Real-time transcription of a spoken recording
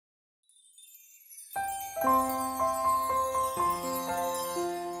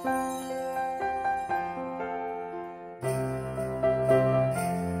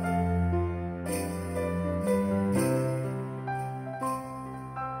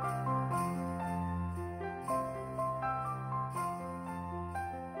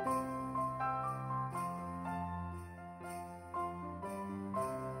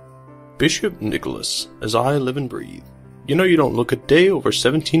Bishop Nicholas, as I live and breathe. You know you don't look a day over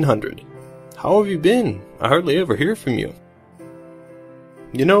 1700. How have you been? I hardly ever hear from you.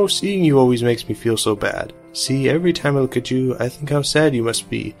 You know, seeing you always makes me feel so bad. See, every time I look at you, I think how sad you must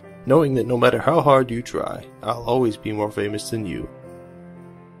be, knowing that no matter how hard you try, I'll always be more famous than you.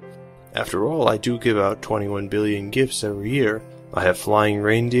 After all, I do give out 21 billion gifts every year. I have flying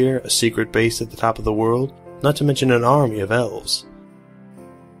reindeer, a secret base at the top of the world, not to mention an army of elves.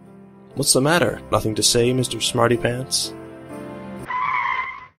 What's the matter? Nothing to say, Mr. Smarty Pants?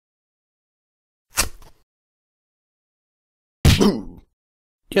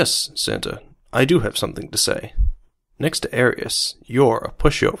 Yes, Santa, I do have something to say. Next to Arius, you're a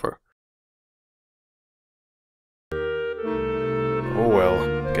pushover. Oh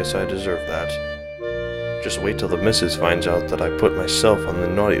well, guess I deserve that. Just wait till the missus finds out that I put myself on the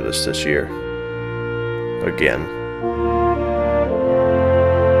naughty list this year. Again.